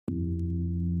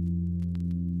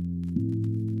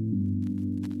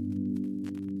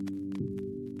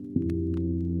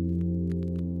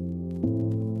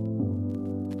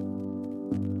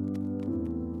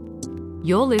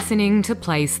You're listening to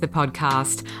Place the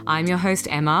Podcast. I'm your host,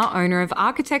 Emma, owner of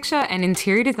architecture and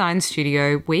interior design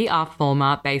studio We Are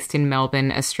Forma, based in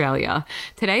Melbourne, Australia.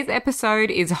 Today's episode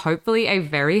is hopefully a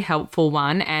very helpful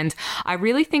one, and I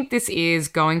really think this is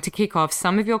going to kick off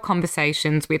some of your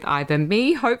conversations with either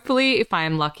me, hopefully, if I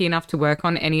am lucky enough to work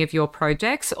on any of your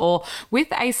projects, or with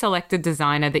a selected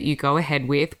designer that you go ahead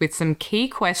with some key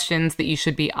questions that you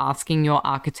should be asking your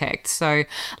architect. So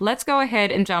let's go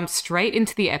ahead and jump straight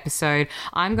into the episode.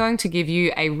 I'm going to give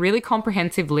you a really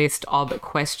comprehensive list of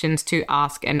questions to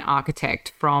ask an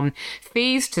architect, from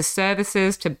fees to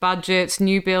services to budgets,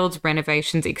 new builds,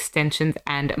 renovations, extensions,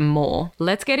 and more.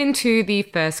 Let's get into the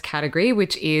first category,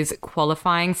 which is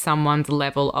qualifying someone's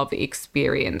level of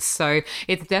experience. So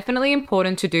it's definitely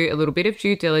important to do a little bit of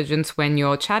due diligence when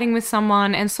you're chatting with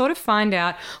someone and sort of find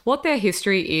out what their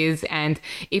history is and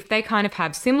if they kind of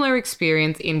have similar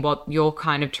experience in what you're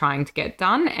kind of trying to get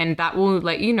done, and that will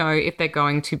let you know if they're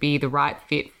going to be the right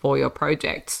fit for your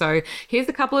project. So here's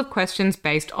a couple of questions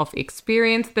based off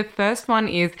experience. The first one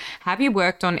is, have you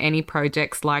worked on any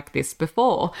projects like this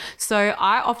before? So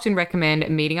I often recommend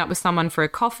meeting up with someone for a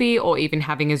coffee or even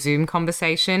having a Zoom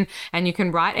conversation, and you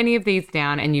can write any of these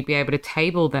down and you'd be able to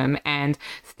table them and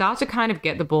start to kind of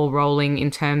get the ball rolling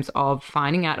in terms of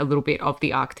finding out a little bit of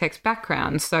the architect's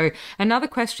background. So another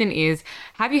question is,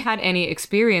 have you had any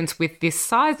experience with this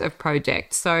size of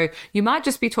project? So you might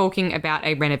just be talking about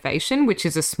a renovation, which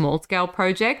is a small scale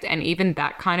project, and even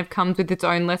that kind of comes with its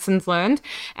own lessons learned.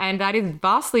 And that is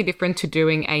vastly different to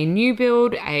doing a new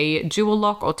build, a dual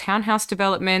lock or townhouse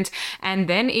development, and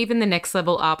then even the next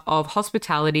level up of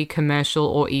hospitality, commercial,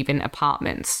 or even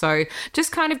apartments. So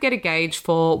just kind of get a gauge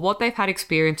for what they've had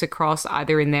experience across,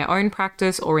 either in their own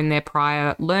practice or in their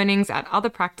prior learnings at other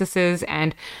practices,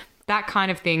 and that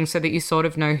kind of thing, so that you sort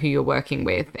of know who you're working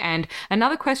with. And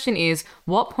another question is,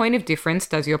 what point of difference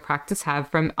does your practice have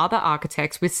from other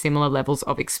architects with similar levels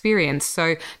of experience?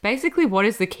 So basically, what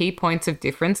is the key points of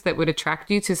difference that would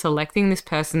attract you to selecting this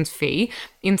person's fee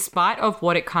in spite of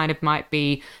what it kind of might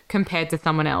be compared to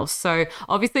someone else? So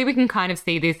obviously we can kind of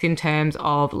see this in terms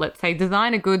of, let's say,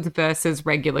 designer goods versus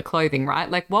regular clothing, right?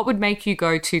 Like, what would make you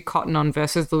go to Cotton On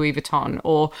versus Louis Vuitton?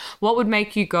 Or what would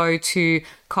make you go to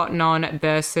Cotton On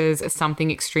versus something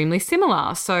extremely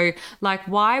similar? So like,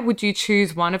 why would you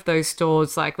choose one of those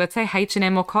stores, like let's say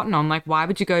H&M or Cotton On? Like, why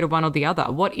would you go to one or the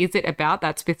other? What is it about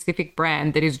that specific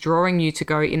brand that is drawing you to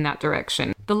go in that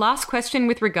direction? The last question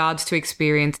with regards to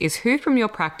experience is, who from your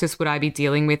practice would I be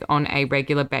dealing with on a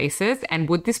regular basis, and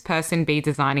would this person be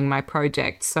designing my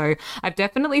project? So I've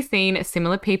definitely seen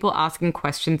similar people asking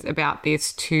questions about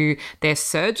this to their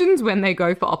surgeons when they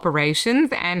go for operations,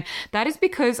 and that is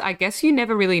because I guess you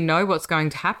never really know what's going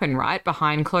to happen, right,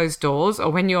 behind closed doors,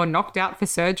 or when you're knocked out for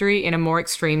surgery in a more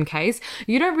extreme case.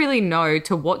 You don't really know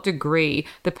to what degree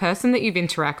the person that you've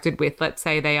interacted with, let's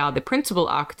say they are the principal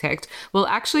architect, will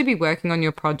actually be working on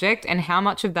your project, and how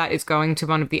much of that is going to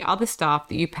one of the other staff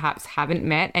that you perhaps haven't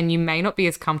met and you may not be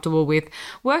as comfortable with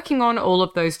working on all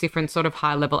of those different sort of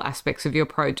high level aspects of your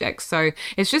project. So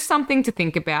it's just something to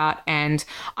think about. And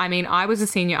I mean, I was a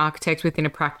senior architect within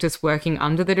a practice working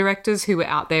under the directors who were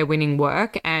out there winning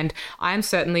work, and I am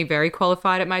certainly very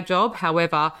qualified at my job.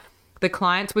 However, the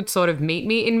clients would sort of meet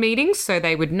me in meetings, so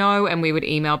they would know, and we would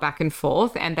email back and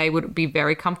forth, and they would be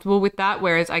very comfortable with that.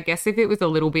 Whereas I guess if it was a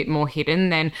little bit more hidden,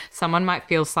 then someone might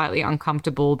feel slightly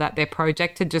uncomfortable that their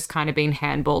project had just kind of been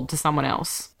handballed to someone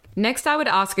else. Next, I would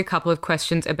ask a couple of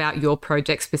questions about your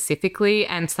project specifically,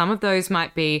 and some of those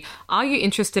might be, are you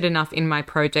interested enough in my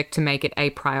project to make it a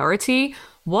priority?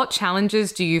 What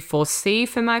challenges do you foresee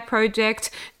for my project?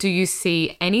 Do you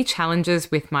see any challenges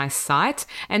with my site?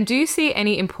 And do you see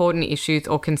any important issues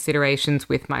or considerations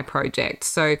with my project?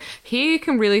 So here you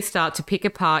can really start to pick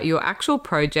apart your actual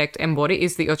project and what it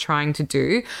is that you're trying to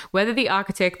do, whether the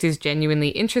architect is genuinely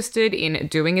interested in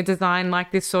doing a design like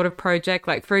this sort of project.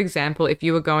 Like, for example, if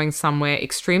you were going somewhere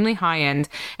extremely high end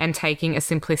and taking a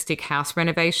simplistic house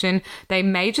renovation, they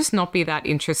may just not be that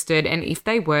interested. And if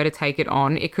they were to take it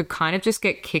on, it could kind of just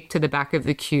get kicked to the back of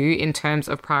the queue in terms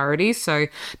of priorities. So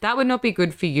that would not be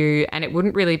good for you, and it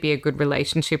wouldn't really be a good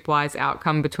relationship-wise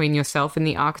outcome between yourself and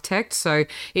the architect. So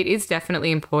it is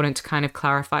definitely important to kind of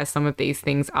clarify some of these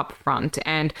things up front.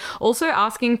 And also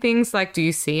asking things like, do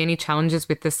you see any challenges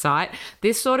with the site?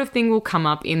 This sort of thing will come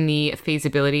up in the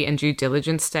feasibility and due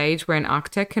diligence stage, where an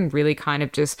architect can really kind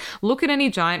of just look at any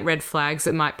giant red flags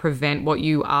that might prevent what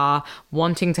you are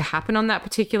wanting to happen on that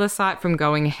particular site from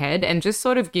going ahead, and just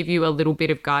sort of give you a little bit bit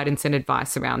of guidance and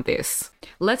advice around this.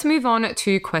 Let's move on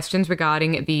to questions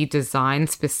regarding the design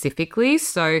specifically.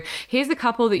 So here's a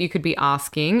couple that you could be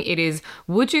asking. It is,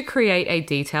 would you create a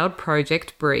detailed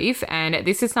project brief? And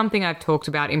this is something I've talked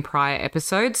about in prior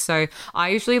episodes. So I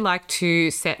usually like to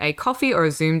set a coffee or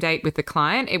a Zoom date with the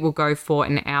client. It will go for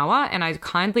an hour, and I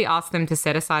kindly ask them to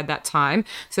set aside that time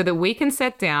so that we can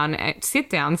sit down,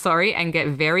 and get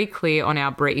very clear on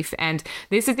our brief. And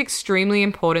this is extremely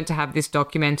important to have this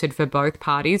documented for both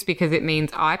parties, because it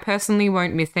means I personally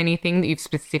won't miss anything that you've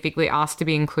specifically asked to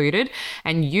be included,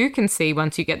 and you can see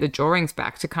once you get the drawings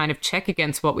back to kind of check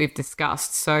against what we've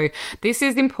discussed. So this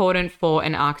is important for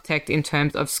an architect in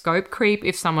terms of scope creep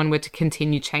if someone were to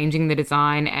continue changing the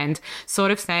design and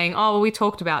sort of saying, oh, well, we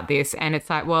talked about this, and it's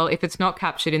like, well, if it's not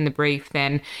captured in the brief,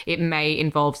 then it may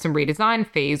involve some redesign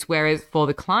fees, whereas for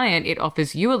the client it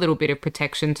offers you a little bit of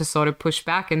protection to sort of push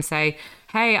back and say,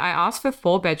 hey, I asked for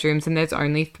 4 bedrooms and there's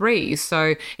only 3.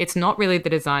 So it's not really the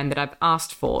design that I've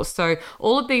asked for. So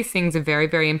all of these things are very,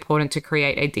 very important to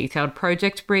create a detailed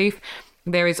project brief.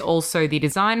 There is also the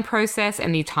design process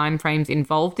and the timeframes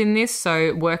involved in this.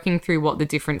 So working through what the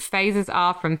different phases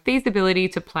are, from feasibility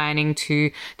to planning to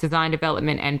design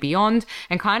development and beyond,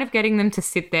 and kind of getting them to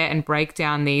sit there and break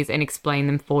down these and explain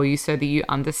them for you so that you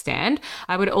understand.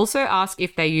 I would also ask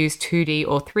if they use 2D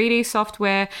or 3D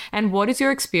software, and what is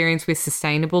your experience with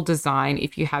sustainable design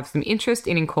if you have some interest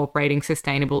in incorporating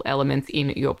sustainable elements in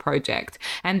your project.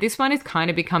 And this one is kind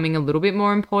of becoming a little bit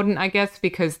more important, I guess,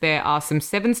 because there are some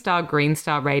 7-star green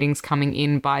star ratings coming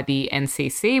in by the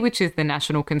NCC, which is the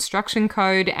National Construction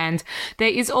Code. And there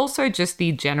is also just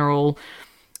the general,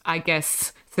 I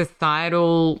guess,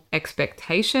 societal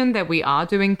expectation that we are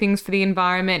doing things for the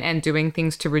environment and doing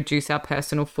things to reduce our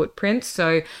personal footprint.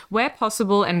 So where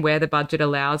possible and where the budget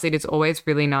allows, it is always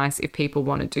really nice if people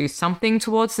want to do something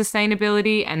towards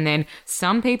sustainability. And then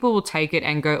some people will take it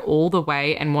and go all the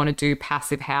way and want to do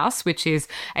passive house, which is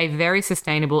a very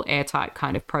sustainable, airtight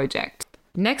kind of project.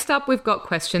 Next up, we've got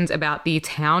questions about the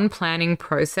town planning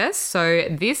process. So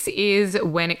this is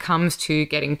when it comes to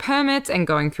getting permits and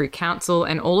going through council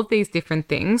and all of these different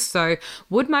things. So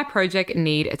would my project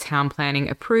need a town planning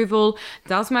approval?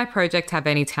 Does my project have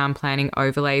any town planning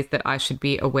overlays that I should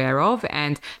be aware of?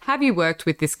 And have you worked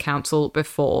with this council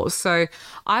before? So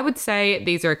I would say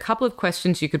these are a couple of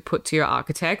questions you could put to your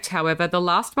architect. However, the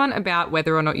last one about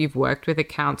whether or not you've worked with a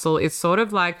council is sort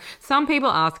of like, some people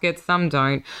ask it, some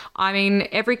don't. I mean,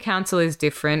 every council is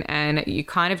different, and it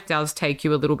kind of does take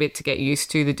you a little bit to get used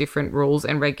to the different rules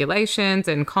and regulations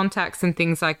and contacts and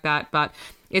things like that. But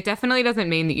it definitely doesn't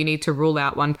mean that you need to rule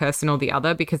out one person or the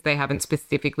other because they haven't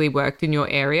specifically worked in your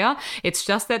area. It's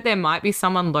just that there might be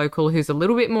someone local who's a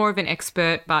little bit more of an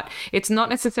expert, but it's not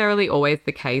necessarily always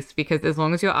the case, because as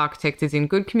long as your architect is in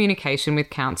good communication with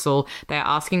council, they're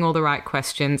asking all the right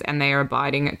questions and they are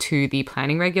abiding to the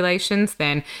planning regulations,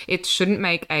 then it shouldn't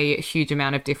make a huge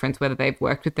amount of difference whether they've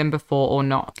worked with them before or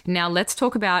not. Now let's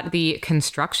talk about the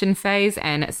construction phase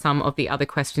and some of the other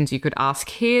questions you could ask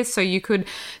here. So you could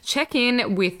check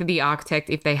in with the architect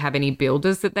if they have any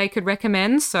builders that they could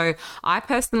recommend. So I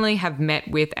personally have met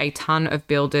with a ton of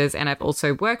builders, and I've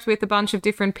also worked with a bunch of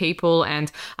different people,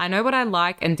 and I know what I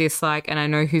like and dislike, and I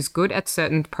know who's good at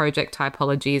certain project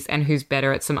typologies and who's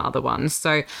better at some other ones.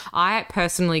 So I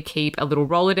personally keep a little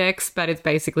Rolodex, but it's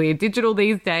basically a digital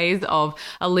these days, of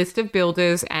a list of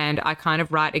builders, and I kind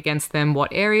of write against them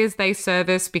what areas they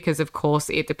service, because of course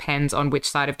it depends on which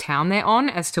side of town they're on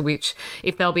as to which,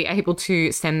 if they'll be able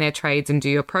to send their trades and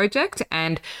do your project.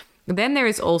 And then there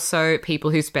is also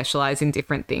people who specialize in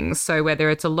different things. So whether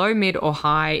it's a low, mid or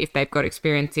high, if they've got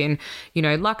experience in,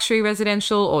 luxury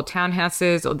residential or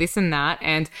townhouses or this and that.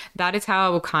 And that is how I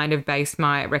will kind of base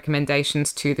my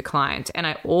recommendations to the client. And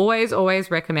I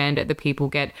always recommend that people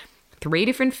get 3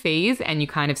 different fees, and you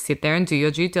kind of sit there and do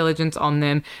your due diligence on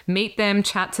them, meet them,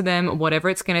 chat to them, whatever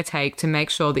it's going to take to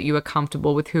make sure that you are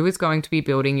comfortable with who is going to be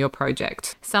building your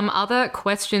project. Some other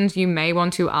questions you may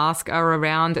want to ask are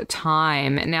around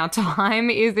time. Now,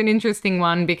 time is an interesting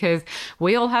one because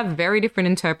we all have very different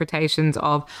interpretations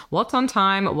of what's on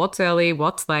time, what's early,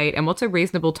 what's late, and what's a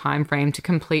reasonable time frame to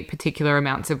complete particular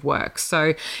amounts of work.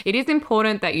 So it is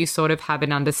important that you sort of have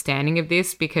an understanding of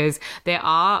this, because there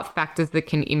are factors that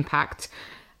can impact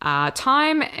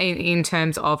time in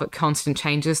terms of constant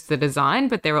changes to the design,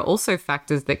 but there are also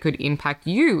factors that could impact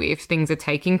you if things are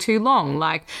taking too long,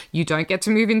 like you don't get to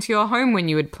move into your home when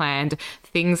you had planned.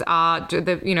 Things are,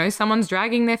 someone's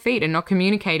dragging their feet and not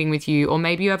communicating with you, or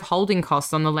maybe you have holding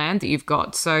costs on the land that you've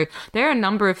got. So there are a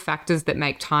number of factors that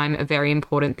make time a very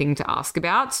important thing to ask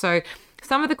about. So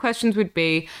some of the questions would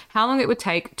be how long it would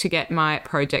take to get my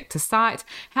project to site,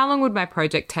 how long would my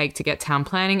project take to get town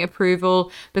planning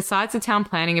approval, besides the town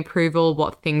planning approval,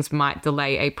 what things might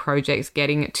delay a project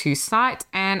getting to site,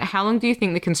 and how long do you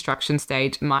think the construction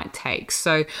stage might take.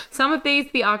 So some of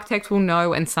these the architect will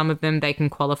know, and some of them they can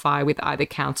qualify with either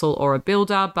council or a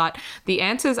builder, but the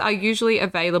answers are usually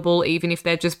available even if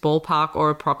they're just ballpark or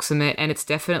approximate, and it's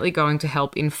definitely going to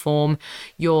help inform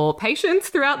your patience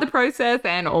throughout the process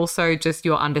and also just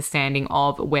your understanding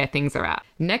of where things are at.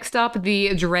 Next up,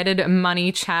 the dreaded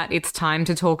money chat. It's time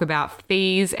to talk about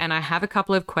fees, and I have a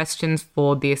couple of questions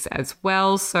for this as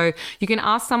well. So you can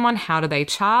ask someone, how do they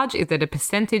charge? Is it a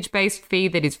percentage-based fee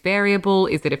that is variable?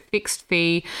 Is it a fixed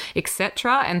fee,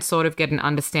 etc.? And sort of get an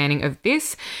understanding of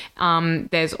this.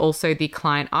 There's also the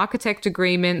client architect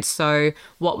agreement. So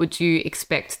what would you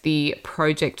expect the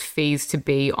project fees to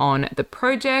be on the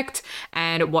project,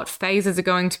 and what phases are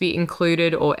going to be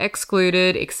included or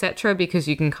excluded, etc., because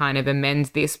you can kind of amend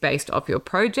this based off your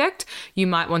project. You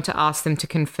might want to ask them to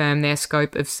confirm their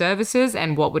scope of services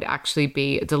and what would actually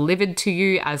be delivered to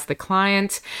you as the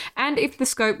client. And if the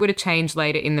scope were to change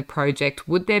later in the project,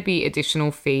 would there be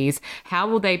additional fees? How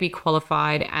will they be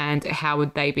qualified, and how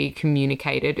would they be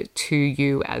communicated to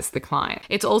you as the client?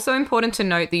 It's also important to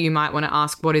note that you might want to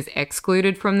ask what is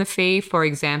excluded from the fee. For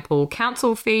example,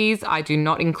 council fees, I do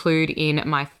not include in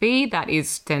my fee. That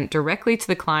is sent directly to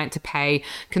the client to pay.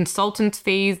 Consultants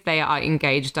fees, they are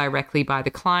engaged directly by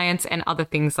the clients, and other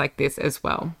things like this as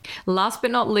well. Last but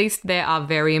not least, there are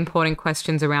very important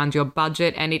questions around your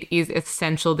budget, and it is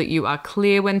essential that you are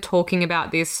clear when talking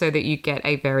about this so that you get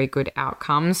a very good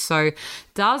outcome. So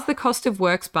does the cost of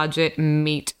works budget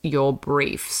meet your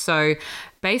brief? So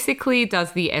basically,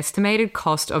 does the estimated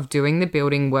cost of doing the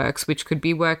building works, which could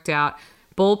be worked out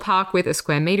ballpark with a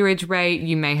square meterage rate,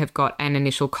 you may have got an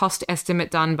initial cost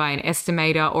estimate done by an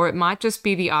estimator, or it might just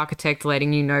be the architect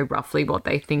letting you know roughly what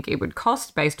they think it would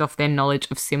cost based off their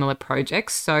knowledge of similar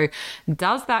projects. So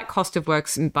does that cost of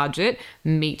works and budget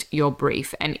meet your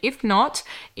brief? And if not,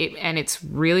 and it's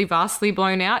really vastly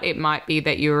blown out, it might be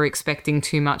that you're expecting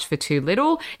too much for too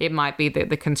little. It might be that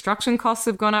the construction costs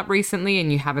have gone up recently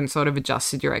and you haven't sort of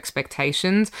adjusted your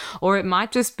expectations, or it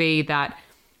might just be that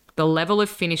the level of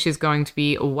finish is going to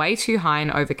be way too high and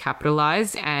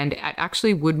overcapitalized, and it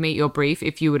actually would meet your brief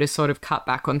if you were to sort of cut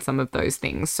back on some of those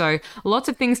things. So lots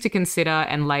of things to consider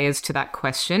and layers to that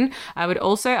question. I would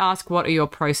also ask, what are your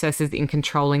processes in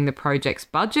controlling the project's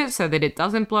budget so that it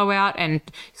doesn't blow out and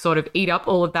sort of eat up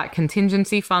all of that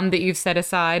contingency fund that you've set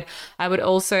aside. I would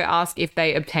also ask if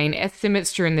they obtain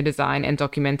estimates during the design and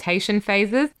documentation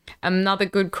phases. Another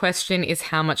good question is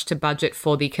how much to budget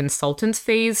for the consultant's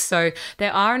fees. So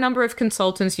there are a number of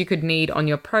consultants you could need on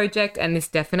your project, and this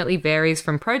definitely varies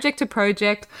from project to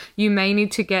project. You may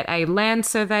need to get a land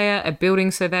surveyor, a building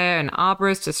surveyor, an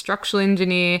arborist, a structural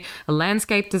engineer, a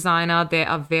landscape designer. There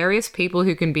are various people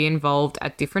who can be involved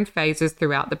at different phases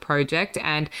throughout the project,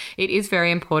 and it is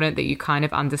very important that you kind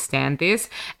of understand this.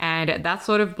 And that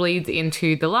sort of bleeds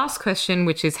into the last question,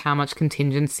 which is how much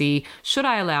contingency should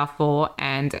I allow for,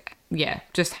 and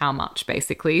just how much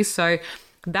basically. So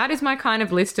that is my kind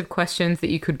of list of questions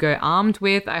that you could go armed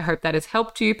with. I hope that has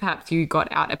helped you. Perhaps you got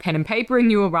out a pen and paper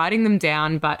and you were writing them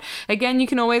down. But again, you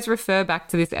can always refer back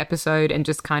to this episode and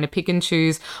just kind of pick and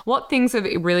choose what things are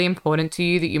really important to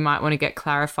you that you might want to get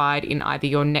clarified in either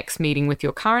your next meeting with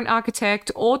your current architect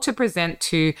or to present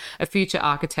to a future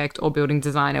architect or building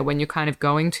designer when you're kind of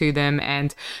going to them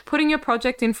and putting your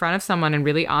project in front of someone and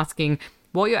really asking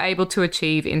what you're able to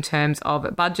achieve in terms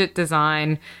of budget,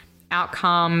 design,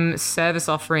 outcome, service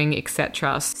offering,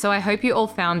 etc. So I hope you all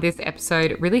found this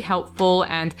episode really helpful,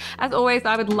 and as always,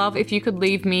 I would love if you could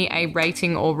leave me a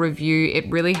rating or review. It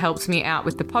really helps me out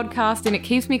with the podcast and it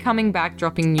keeps me coming back,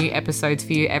 dropping new episodes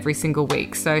for you every single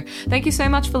week. So thank you so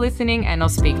much for listening, and I'll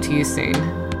speak to you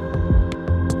soon.